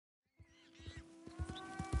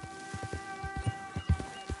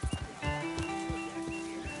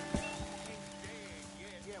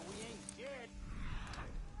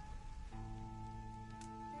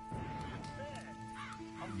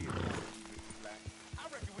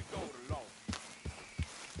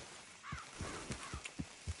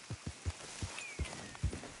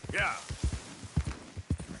Yeah.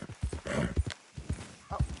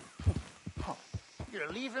 You're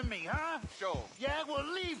leaving me, huh? Sure. Yeah, well,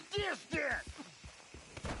 leave this then!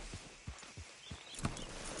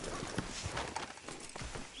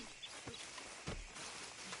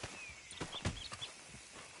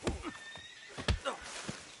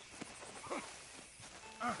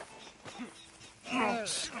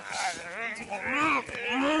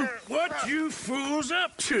 What you fools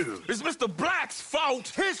up to? It's Mr. Black's fault!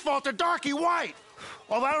 His fault, the darky white!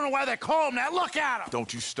 Well, I don't know why they call him that. Look at him!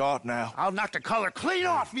 Don't you start now. I'll knock the color clean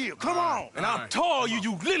off you. Come on! And I'll tar you,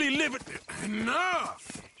 you lily-livered...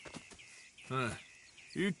 Enough! Huh.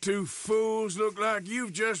 You two fools look like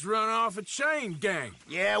you've just run off a chain gang.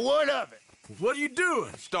 Yeah, what of it? What are you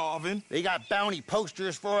doing? Starving. They got bounty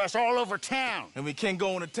posters for us all over town. And we can't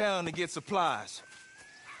go into town to get supplies.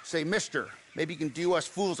 Say, mister, maybe you can do us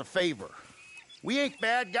fools a favor. We ain't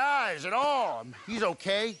bad guys at all. He's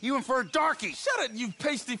okay, even for a darky. Shut it, you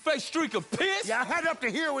pasty-faced streak of piss! Yeah, I had up to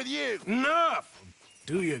here with you. Enough!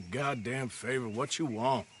 Do your goddamn favor what you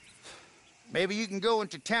want. Maybe you can go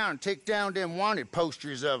into town and take down them wanted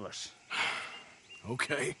posters of us.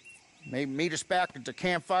 Okay. Maybe meet us back at the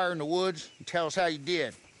campfire in the woods and tell us how you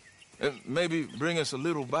did. And maybe bring us a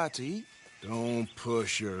little bite to eat. Don't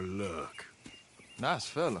push your luck. Nice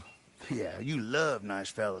fella. Yeah, you love nice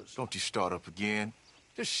fellas. Don't you start up again.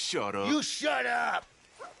 Just shut up. You shut up!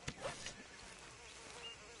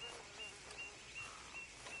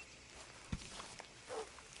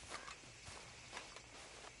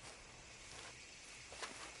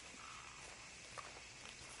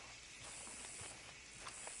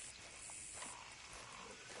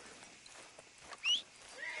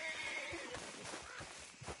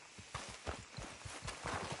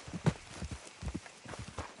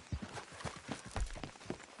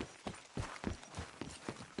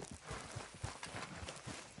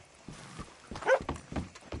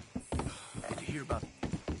 Did you hear about...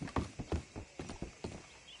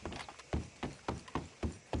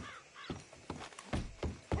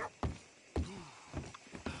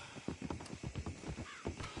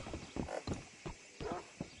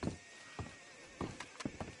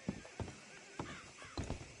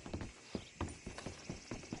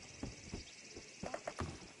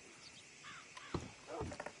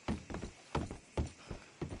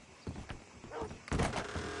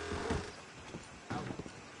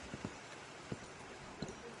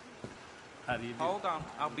 How do you do? Hold on,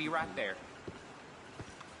 I'll be right there.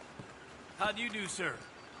 How do you do, sir?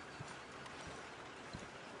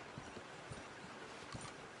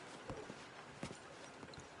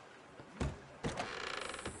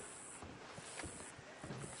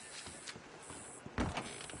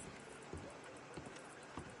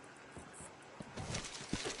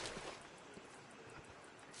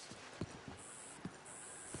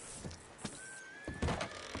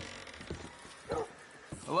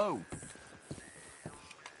 Hello.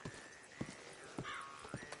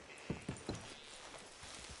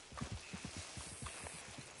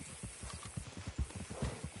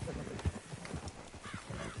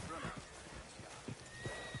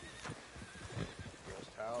 Just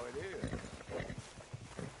how it is.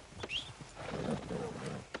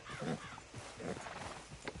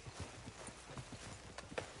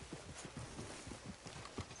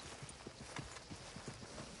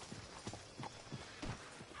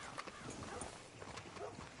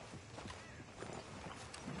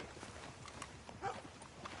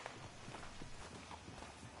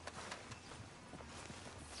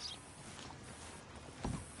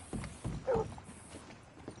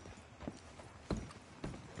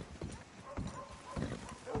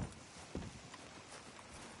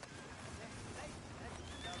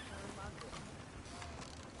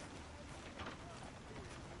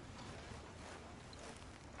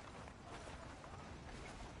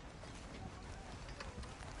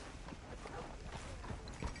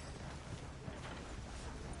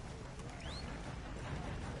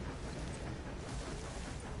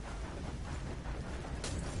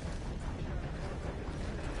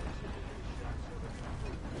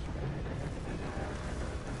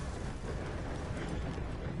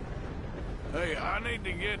 Hey, I need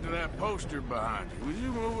to get to that poster behind you. Would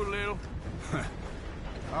you move a little?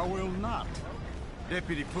 I will not.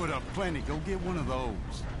 Deputy put up plenty. Go get one of those.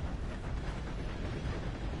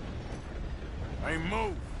 Hey,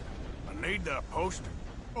 move. I need that poster.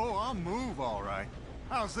 Oh, I'll move, all right.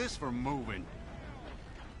 How's this for moving?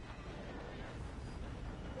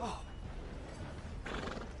 Oh.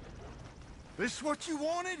 This what you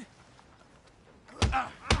wanted? I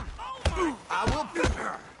will...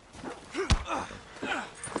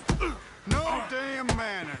 No damn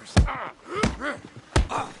manners.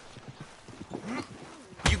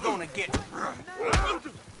 gonna get...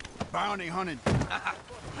 Bounty hunted.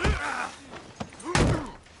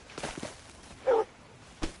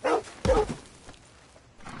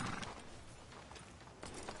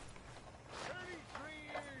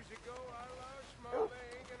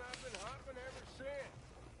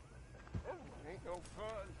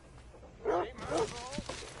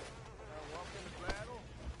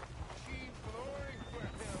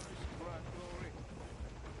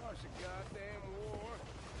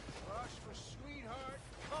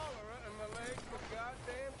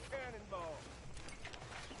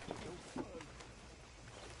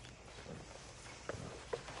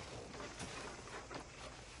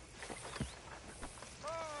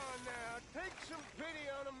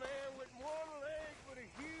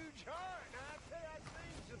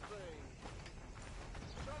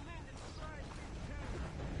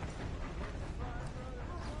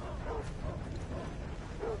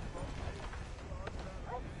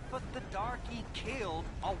 But the darky killed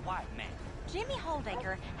a white man. Jimmy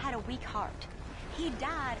Holdacre had a weak heart. He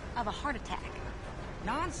died of a heart attack.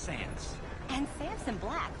 Nonsense. And Samson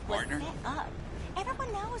Black was Partner. set up.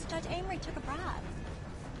 Everyone knows Judge Amory took a bribe.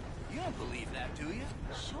 You don't believe that, do you?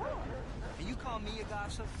 Sure. And you call me a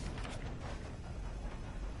gossip?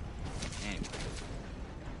 Anyway.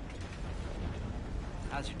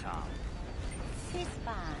 How's your Tom? He's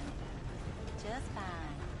fine. Just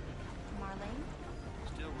fine. Marlene?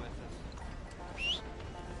 Still with us.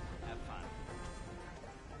 Have fun.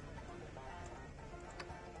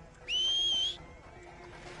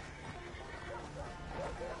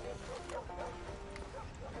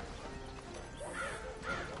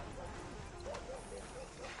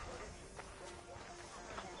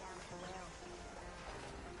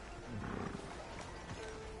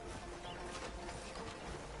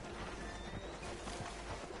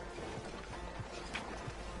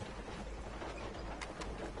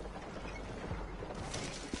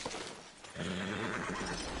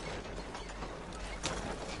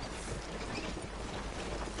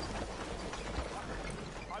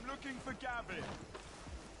 Looking for Gavin.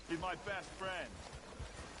 He's my best friend.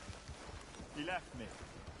 He left me.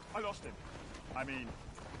 I lost him. I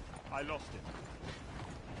lost him.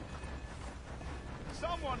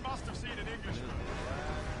 Someone must have seen an Englishman.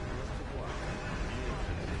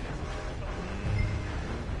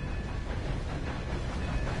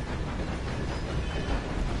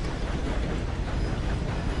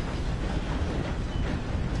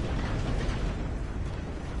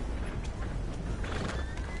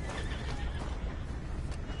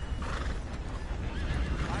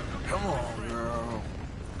 Come on, girl.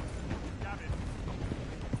 Gavin.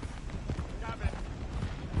 Gavin.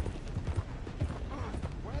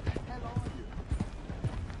 Where the hell are you?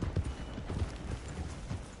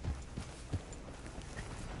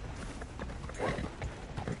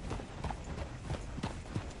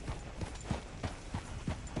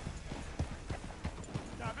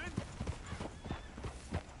 Gavin?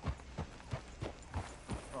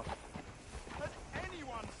 Oh. Has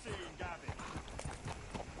anyone seen Gavin?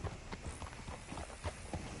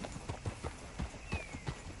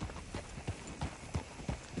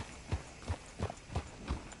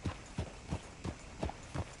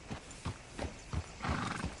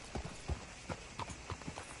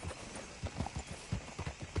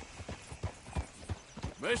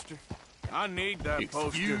 Mister, I need that poster.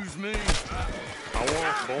 Excuse me? I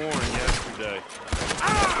wasn't born yesterday.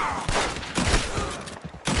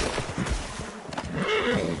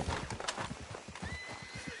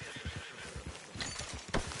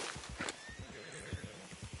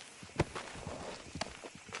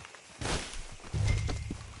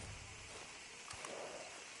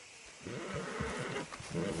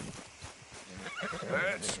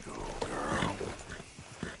 Let's go, girl.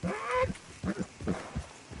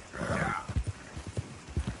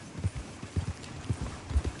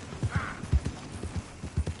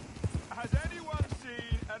 Has anyone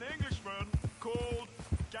seen an Englishman called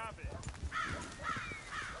Gavin?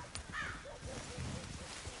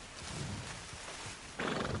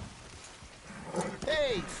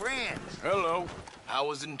 Hey, friends. Hello. How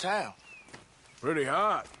was it in town? Pretty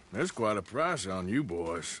hot. There's quite a price on you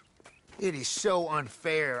boys. It is so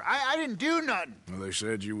unfair. I didn't do nothing. Well, they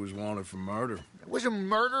said you was wanted for murder. It wasn't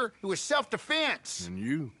murder. It was self-defense. And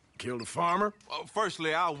you killed a farmer? Well,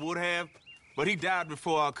 firstly, I would have, but he died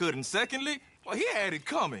before I could. And secondly, well, he had it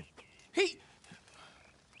coming.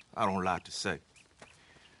 I don't like to say.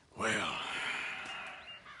 Well...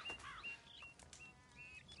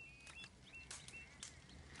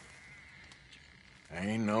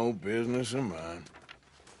 ain't no business of mine.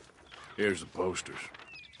 Here's the posters.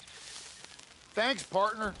 Thanks,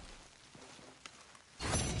 partner.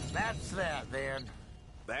 That's that, then.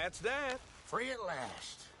 That's that. Free at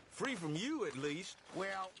last. Free from you, at least.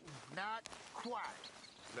 Well, not quite.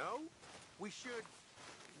 No? We should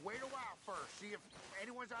wait a while first, see if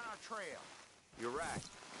anyone's on our trail. You're right.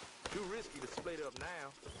 Too risky to split up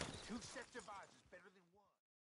now. 2 sets of eyes.